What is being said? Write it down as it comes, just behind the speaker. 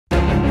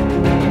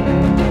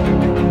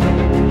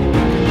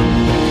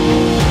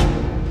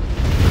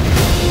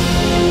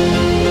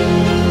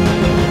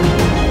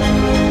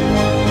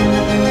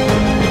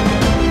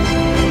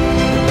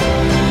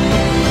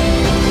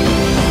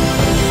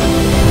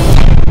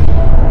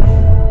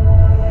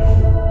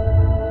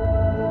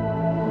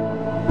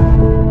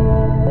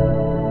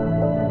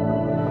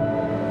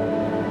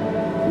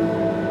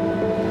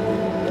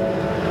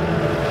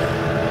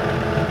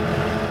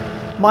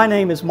My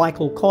name is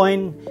Michael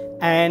Coyne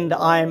and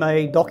I'm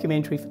a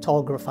documentary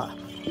photographer.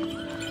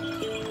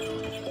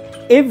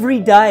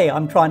 Every day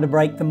I'm trying to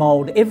break the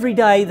mould. Every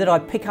day that I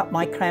pick up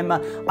my camera,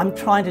 I'm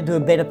trying to do a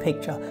better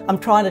picture. I'm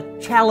trying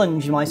to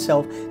challenge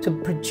myself to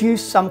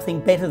produce something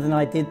better than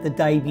I did the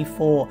day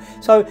before.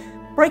 So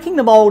breaking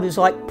the mould is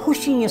like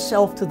pushing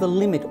yourself to the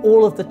limit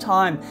all of the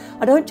time.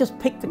 I don't just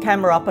pick the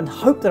camera up and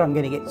hope that I'm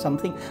going to get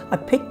something. I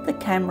pick the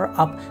camera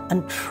up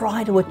and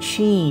try to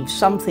achieve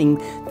something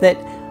that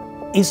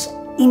is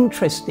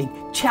interesting,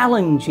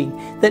 challenging,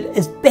 that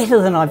is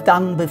better than I've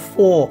done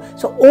before.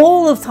 So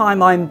all the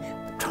time I'm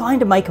trying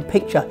to make a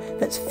picture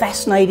that's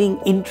fascinating,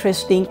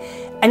 interesting,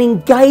 and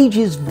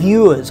engages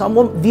viewers. I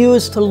want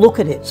viewers to look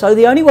at it. So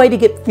the only way to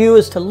get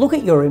viewers to look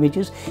at your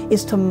images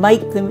is to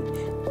make them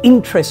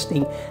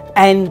interesting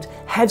and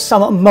have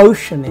some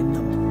emotion in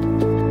them.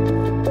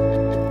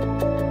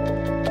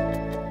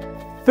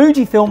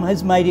 Fujifilm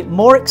has made it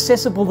more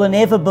accessible than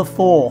ever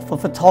before for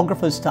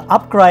photographers to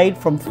upgrade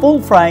from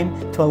full frame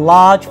to a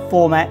large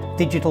format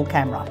digital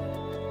camera.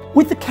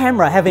 With the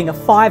camera having a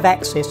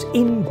 5-axis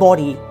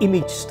in-body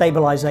image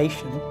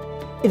stabilization,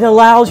 it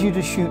allows you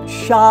to shoot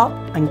sharp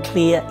and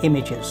clear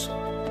images.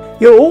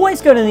 You're always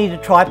going to need a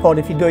tripod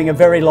if you're doing a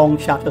very long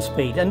shutter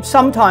speed, and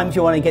sometimes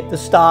you want to get the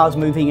stars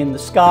moving in the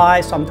sky,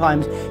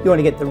 sometimes you want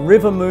to get the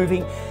river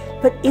moving,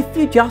 but if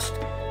you just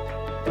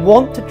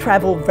want to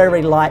travel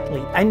very lightly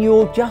and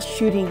you're just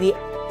shooting the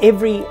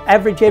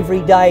average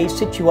everyday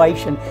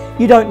situation,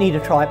 you don't need a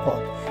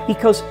tripod,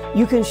 because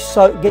you can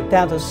get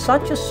down to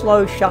such a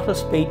slow shutter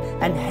speed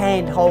and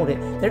hand hold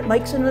it that it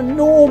makes an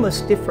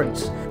enormous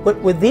difference. But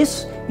with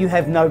this, you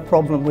have no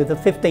problem with a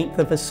 15th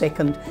of a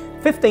second.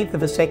 15th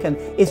of a second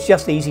is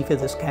just easy for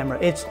this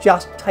camera. It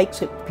just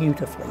takes it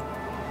beautifully.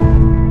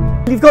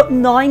 You've got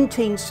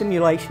 19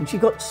 simulations,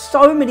 you've got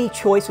so many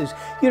choices.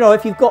 You know,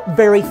 if you've got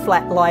very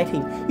flat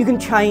lighting, you can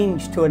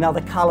change to another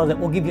colour that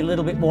will give you a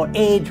little bit more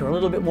edge or a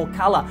little bit more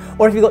colour.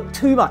 Or if you've got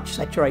too much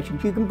saturation,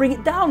 you can bring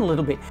it down a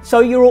little bit. So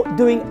you're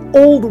doing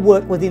all the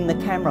work within the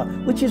camera,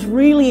 which is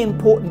really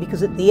important,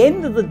 because at the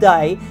end of the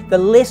day, the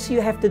less you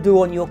have to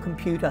do on your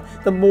computer,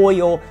 the more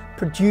you're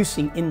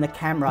producing in the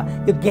camera.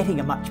 You're getting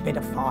a much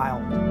better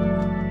file.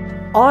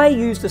 I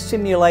used a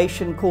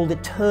simulation called a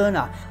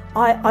turner.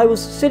 I was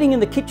sitting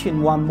in the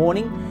kitchen one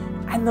morning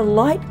and the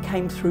light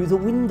came through the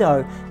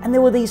window and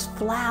there were these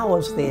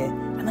flowers there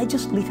and they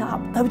just lit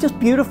up. They were just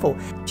beautiful.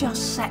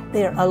 Just sat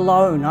there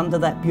alone under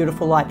that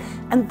beautiful light.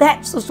 And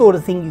that's the sort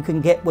of thing you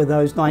can get with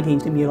those 19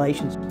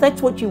 simulations.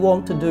 That's what you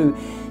want to do.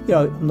 You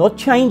know, I'm not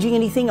changing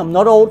anything, I'm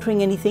not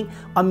altering anything,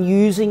 I'm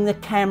using the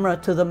camera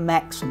to the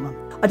maximum.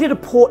 I did a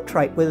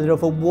portrait with it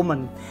of a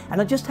woman and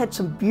I just had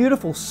some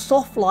beautiful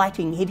soft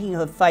lighting hitting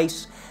her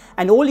face,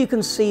 and all you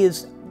can see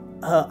is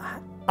her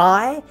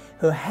eye,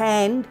 her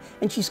hand,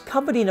 and she's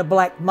covered in a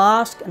black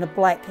mask and a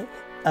black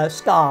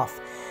scarf.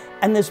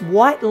 And there's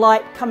white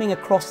light coming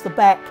across the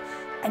back,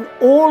 and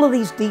all of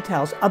these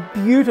details are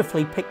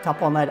beautifully picked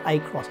up on that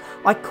A-cross.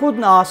 I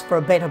couldn't ask for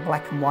a better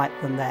black and white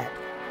than that.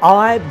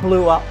 I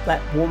blew up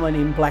that woman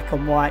in black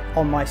and white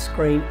on my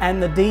screen,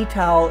 and the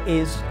detail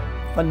is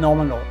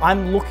phenomenal.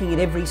 I'm looking at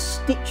every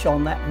stitch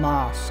on that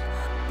mask.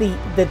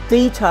 The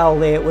detail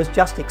there was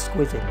just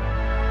exquisite.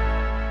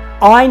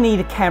 I need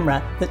a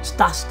camera that's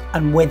dust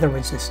and weather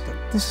resistant.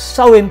 This is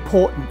so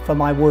important for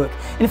my work.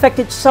 In fact,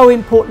 it's so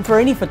important for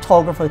any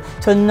photographer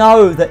to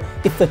know that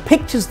if the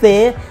picture's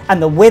there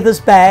and the weather's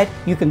bad,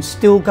 you can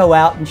still go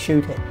out and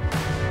shoot it.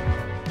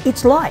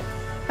 It's light.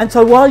 And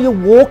so while you're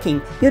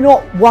walking, you're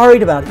not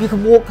worried about it. You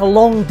can walk a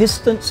long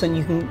distance and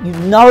you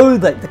know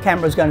that the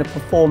camera is going to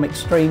perform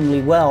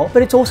extremely well,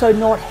 but it's also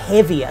not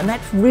heavy, and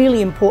that's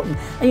really important.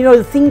 And you know,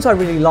 the things I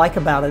really like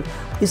about it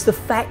is the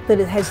fact that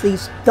it has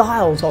these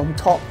dials on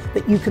top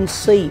that you can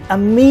see.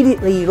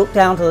 Immediately you look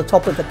down to the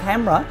top of the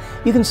camera,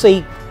 you can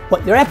see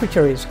what your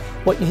aperture is,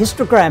 what your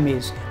histogram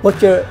is, what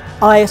your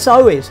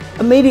ISO is,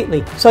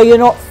 immediately. So you're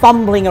not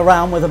fumbling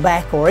around with a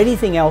back or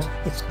anything else.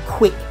 It's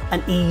quick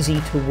and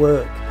easy to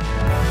work.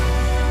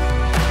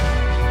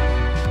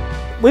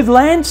 With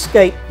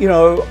landscape, you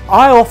know,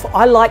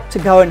 I like to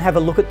go and have a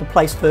look at the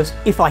place first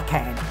if I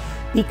can,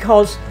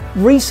 because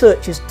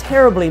research is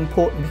terribly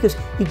important, because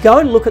you go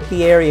and look at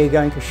the area you're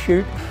going to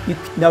shoot, you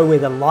know where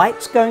the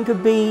light's going to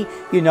be,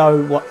 you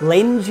know what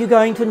lens you're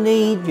going to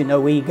need, you know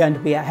where you're going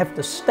to have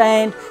to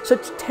stand. So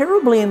it's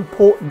terribly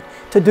important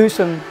to do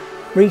some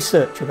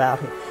research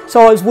about it. So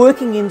I was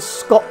working in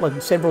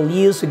Scotland several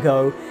years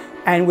ago,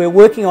 and we're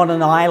working on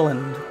an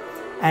island,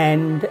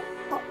 and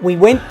we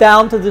went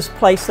down to this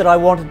place that I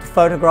wanted to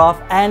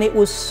photograph, and it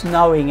was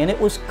snowing and it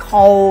was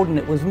cold and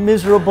it was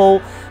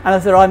miserable, and I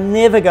thought, I'm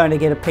never going to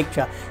get a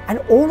picture. And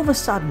all of a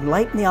sudden,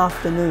 late in the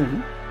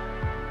afternoon,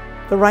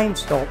 the rain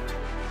stopped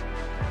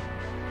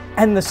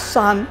and the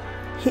sun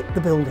hit the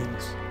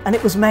buildings, and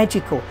it was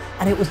magical.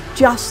 And it was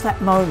just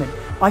that moment.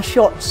 I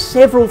shot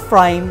several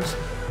frames,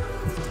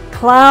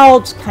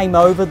 clouds came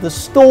over, the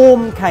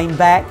storm came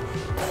back,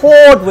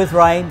 poured with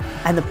rain,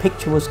 and the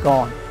picture was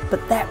gone.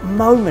 But that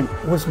moment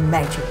was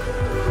magical.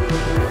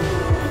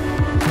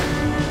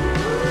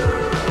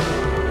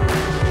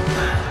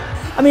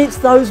 I mean, it's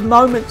those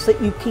moments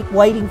that you keep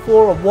waiting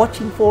for or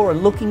watching for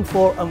and looking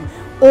for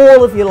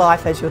all of your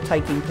life as you're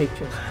taking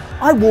pictures.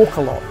 I walk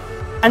a lot,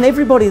 and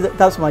everybody that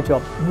does my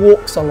job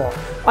walks a lot.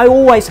 I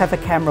always have a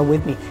camera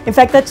with me. In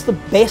fact, that's the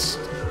best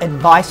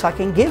advice I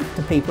can give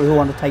to people who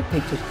want to take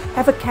pictures.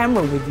 Have a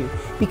camera with you,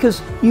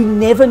 because you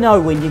never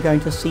know when you're going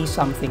to see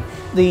something.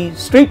 The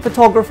street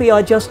photography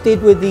I just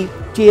did with the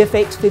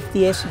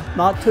GFX50S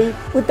Mark II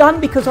were done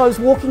because I was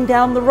walking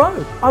down the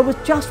road. I was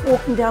just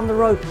walking down the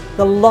road.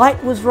 The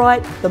light was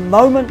right, the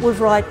moment was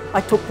right, I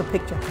took the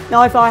picture.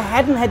 Now, if I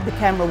hadn't had the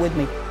camera with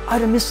me,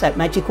 I'd have missed that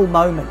magical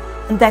moment.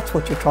 And that's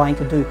what you're trying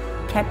to do,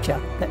 capture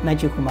that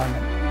magical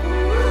moment.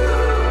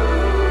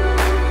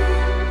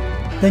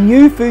 The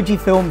new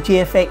Fujifilm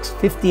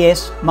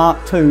GFX50S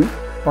Mark II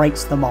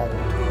breaks the mould.